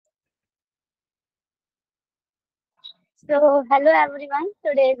Hello everyone.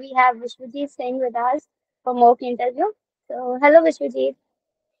 Today we have Vishwajit Singh with us for mock interview. Hello Vishwajit.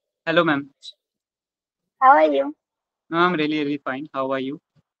 Hello, ma'am. How are you? No, I'm really fine. How are you?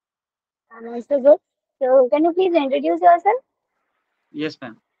 I'm also good. Can you please introduce yourself? Yes,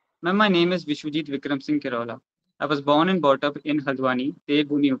 ma'am. Ma'am, my name is Vishwajit Vikram Singh Kirola. I was born and brought up in Haldwani,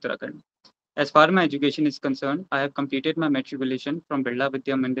 Devbhoomi, Uttarakhand. As far as my education is concerned, I have completed my matriculation from Birla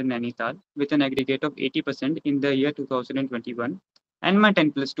Vidya Mandir Nainital with an aggregate of 80% in the year 2021 and my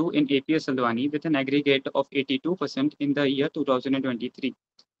 10 plus 2 in APS Haldwani with an aggregate of 82% in the year 2023.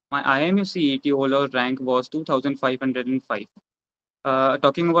 My IMU-CET overall rank was 2505.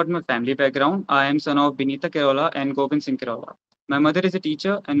 Talking about my family background, I am son of Binita Kerola and Govind Singh Kerola. My mother is a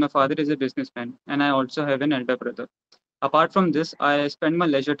teacher and my father is a businessman, and I also have an elder brother. Apart from this, I spend my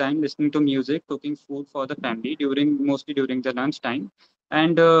leisure time listening to music, cooking food for the family mostly during the lunch time,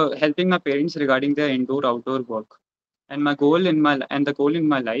 and helping my parents regarding their indoor-outdoor work. And the goal in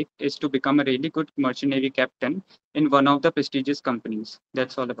my life is to become a really good merchant navy captain in one of the prestigious companies.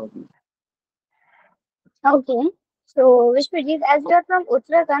 That's all about me. Okay. Vishwajit, as you are from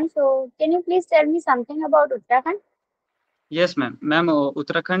Uttarakhand, can you please tell me something about Uttarakhand? Yes, ma'am. Ma'am,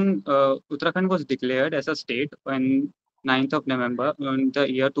 Uttarakhand was declared as a state on 9th of November in the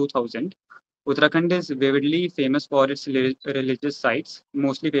year 2000. Uttarakhand is vividly famous for its religious sites,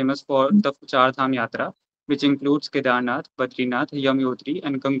 mostly famous for the Char Dham Yatra, which includes Kedarnath, Badrinath, Yamyotri,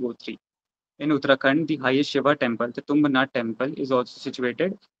 and Gangotri. In Uttarakhand, the highest Shiva temple, the Tumbanath temple, is also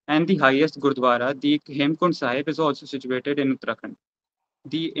situated, and the highest Gurdwara, the Hemkund Sahib, is also situated in Uttarakhand.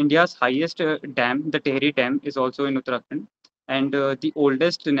 The India's highest dam, the Tehri Dam, is also in Uttarakhand, and the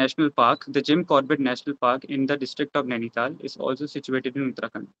oldest national park, the Jim Corbett National Park in the district of Nainital, is also situated in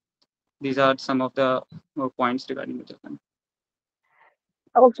Uttarakhand. These are some of the points regarding Uttarakhand.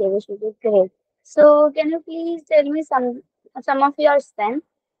 Okay, Vishwajit, great. Can you please tell me some of your strengths?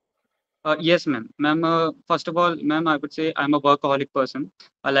 Yes, ma'am. Ma'am, first of all, ma'am, I would say I'm a workaholic person.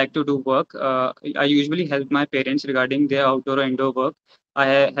 I like to do work. I usually help my parents regarding their outdoor or indoor work.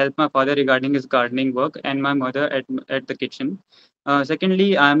 Help my father regarding his gardening work and my mother at the kitchen.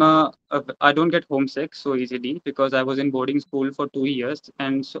 Secondly, I don't get homesick so easily because I was in boarding school for 2 years,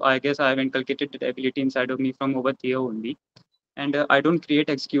 and so I guess I have inculcated that ability inside of me from over there only. And I don't create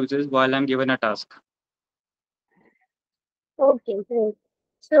excuses while I'm given a task. Okay, great.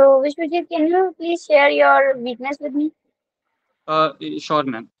 Vishwajit, can you please share your weakness with me? Sure,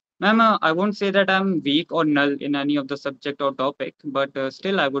 ma'am. Ma'am, I won't say that I'm weak or null in any of the subject or topic, but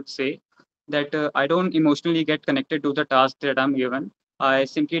still I would say that I don't emotionally get connected to the task that I'm given. I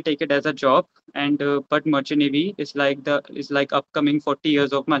simply take it as a job, and but merchant navy is like upcoming 40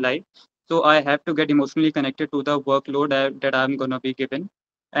 years of my life, so I have to get emotionally connected to the workload that I'm gonna be given,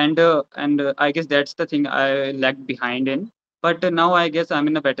 and I guess that's the thing I lagged behind in. But now I guess I'm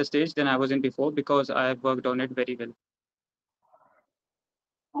in a better stage than I was in before because I have worked on it very well.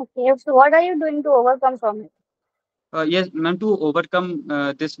 Okay, so what are you doing to overcome from it? Yes, ma'am. To overcome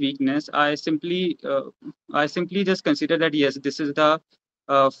this weakness, I simply just consider that yes, this is the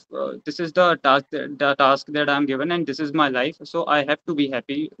task that I'm given, and this is my life. So I have to be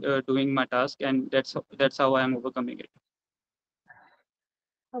happy doing my task, and that's how I am overcoming it.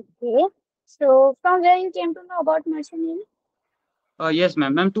 Okay. From where you came to know about merchant navy? Yes,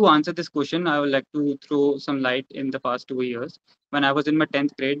 ma'am. Ma'am, to answer this question, I would like to throw some light in the past 2 years. When I was in my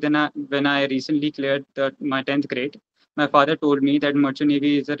 10th grade, when I recently cleared my 10th grade, my father told me that merchant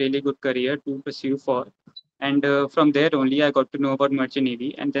navy is a really good career to pursue for. And from there only, I got to know about merchant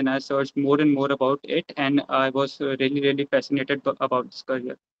navy, and then I searched more and more about it, and I was really fascinated about this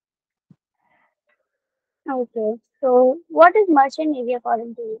career. Okay. So, what is merchant navy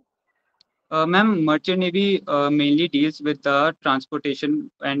according to you? Ma'am, merchant navy mainly deals with the transportation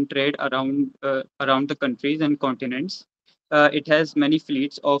and trade around the countries and continents. It has many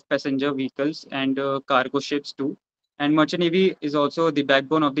fleets of passenger vehicles and cargo ships too. And merchant navy is also the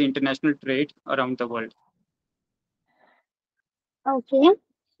backbone of the international trade around the world. Okay.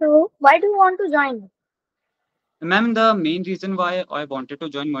 So, why do you want to join it? Ma'am, the main reason why I wanted to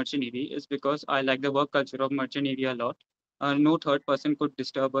join Merchant Navy is because I like the work culture of Merchant Navy a lot. No third person could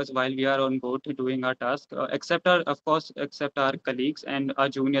disturb us while we are on board doing our task, except our colleagues and our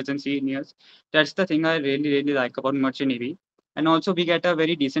juniors and seniors. That's the thing I really like about Merchant Navy. And also, we get a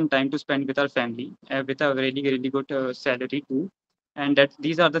very decent time to spend with our family, with a really good salary too. And that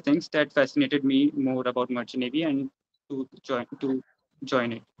these are the things that fascinated me more about Merchant Navy and to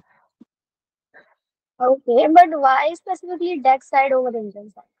join it. Okay, but why specifically deck side over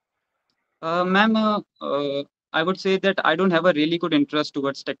engine side? Ma'am, I would say that I don't have a really good interest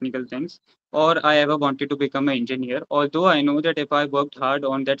towards technical things, or I ever wanted to become an engineer. Although I know that if I worked hard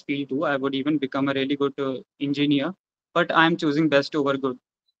on that field too, I would even become a really good engineer. But I'm choosing best over good.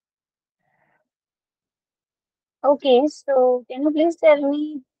 Okay, so can you please tell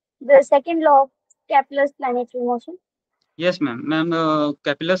me the second law of Kepler's planetary motion? Yes, ma'am. Ma'am,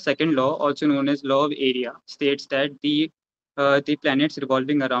 Kepler's second law, also known as law of area, states that the planets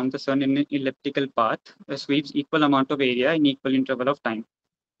revolving around the sun in an elliptical path sweeps equal amount of area in equal interval of time.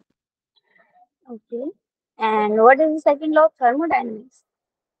 Okay. And what is the second law of thermodynamics?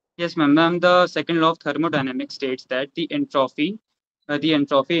 Yes, ma'am. Ma'am, the second law of thermodynamics states that the entropy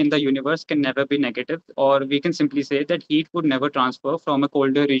in the universe can never be negative, or we can simply say that heat would never transfer from a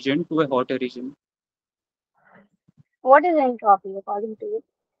colder region to a hotter region. What is entropy according to you?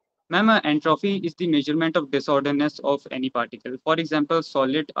 Ma'am, entropy is the measurement of disorderness of any particle. For example,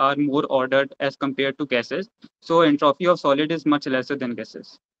 solid are more ordered as compared to gases, so entropy of solid is much lesser than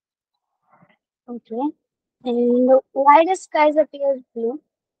gases. Okay. And why does skies appear blue?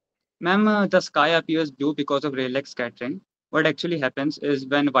 Ma'am, the sky appears blue because of Rayleigh scattering. What actually happens is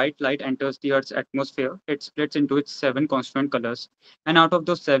when white light enters the Earth's atmosphere, it splits into its seven constituent colors. And out of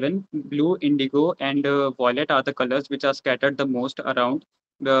those seven, blue, indigo, and violet are the colors which are scattered the most around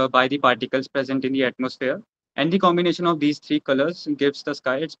by the particles present in the atmosphere. And the combination of these three colors gives the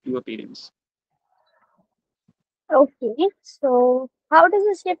sky its blue appearance. Okay. So how does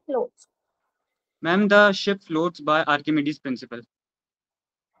the ship float? Ma'am, the ship floats by Archimedes' principle.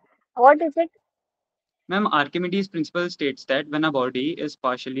 What is it? Ma'am, Archimedes' principle states that when a body is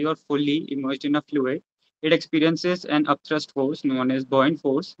partially or fully immersed in a fluid, it experiences an upthrust force known as buoyant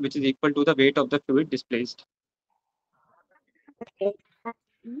force, which is equal to the weight of the fluid displaced. Okay.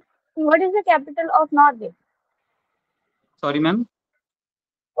 What is the capital of Norway? Sorry, ma'am.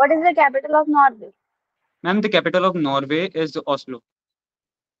 What is the capital of Norway? Ma'am, the capital of Norway is Oslo.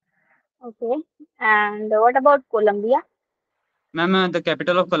 Okay. And what about Colombia? Ma'am, the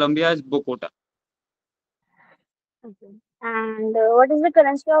capital of Colombia is Bogota. Okay. And what is the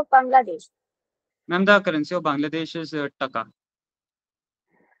currency of Bangladesh? Ma'am, the currency of Bangladesh is Taka.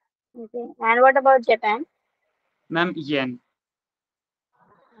 Okay. And what about Japan? Ma'am, yen.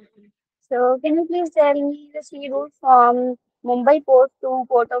 Okay. So can you please tell me the sea route from Mumbai port to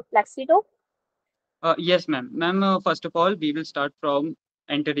port of Plaxico? Yes, ma'am. Ma'am, first of all, we will start from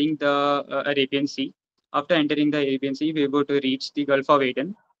entering the Arabian Sea. After entering the Arabian Sea, we would reach the Gulf of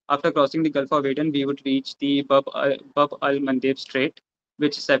Aden. After crossing the Gulf of Aden, we would reach the Bab al Mandeb Strait,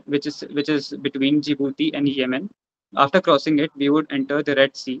 which is between Djibouti and Yemen. After crossing it, we would enter the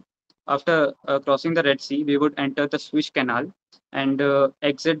Red Sea. After crossing the Red Sea, we would enter the Suez Canal and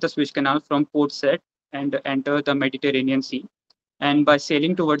exit the Suez Canal from Port Said and enter the Mediterranean Sea, and by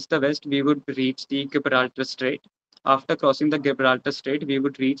sailing towards the west, we would reach the Gibraltar Strait. After crossing the Gibraltar Strait, we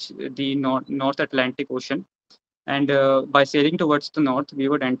would reach the North Atlantic Ocean. And by sailing towards the north, we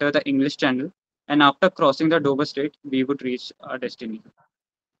would enter the English Channel. And after crossing the Dover Strait, we would reach our destination.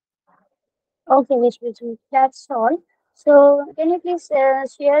 Okay, Vishwajit, that's all. So can you please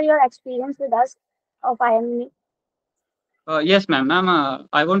share your experience with us of IMU? Yes, ma'am. Ma'am,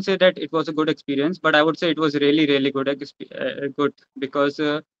 I won't say that it was a good experience, but I would say it was really, really good, good because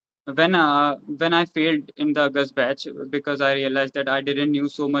when I failed in the August batch because I realized that I didn't knew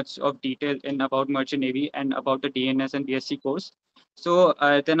so much of detail in about merchant navy and about the DNS and BSc course. So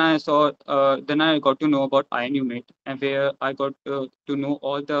then I got to know about IMUmate, and where I got to know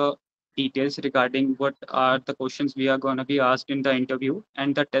all the details regarding what are the questions we are going to be asked in the interview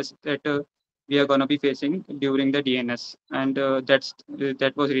and the test that we are going to be facing during the DNS, and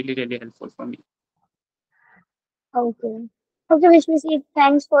that was really really helpful for me. Okay. Okay, Vishwajit,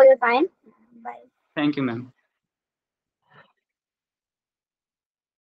 thanks for your time. Bye. Thank you, ma'am.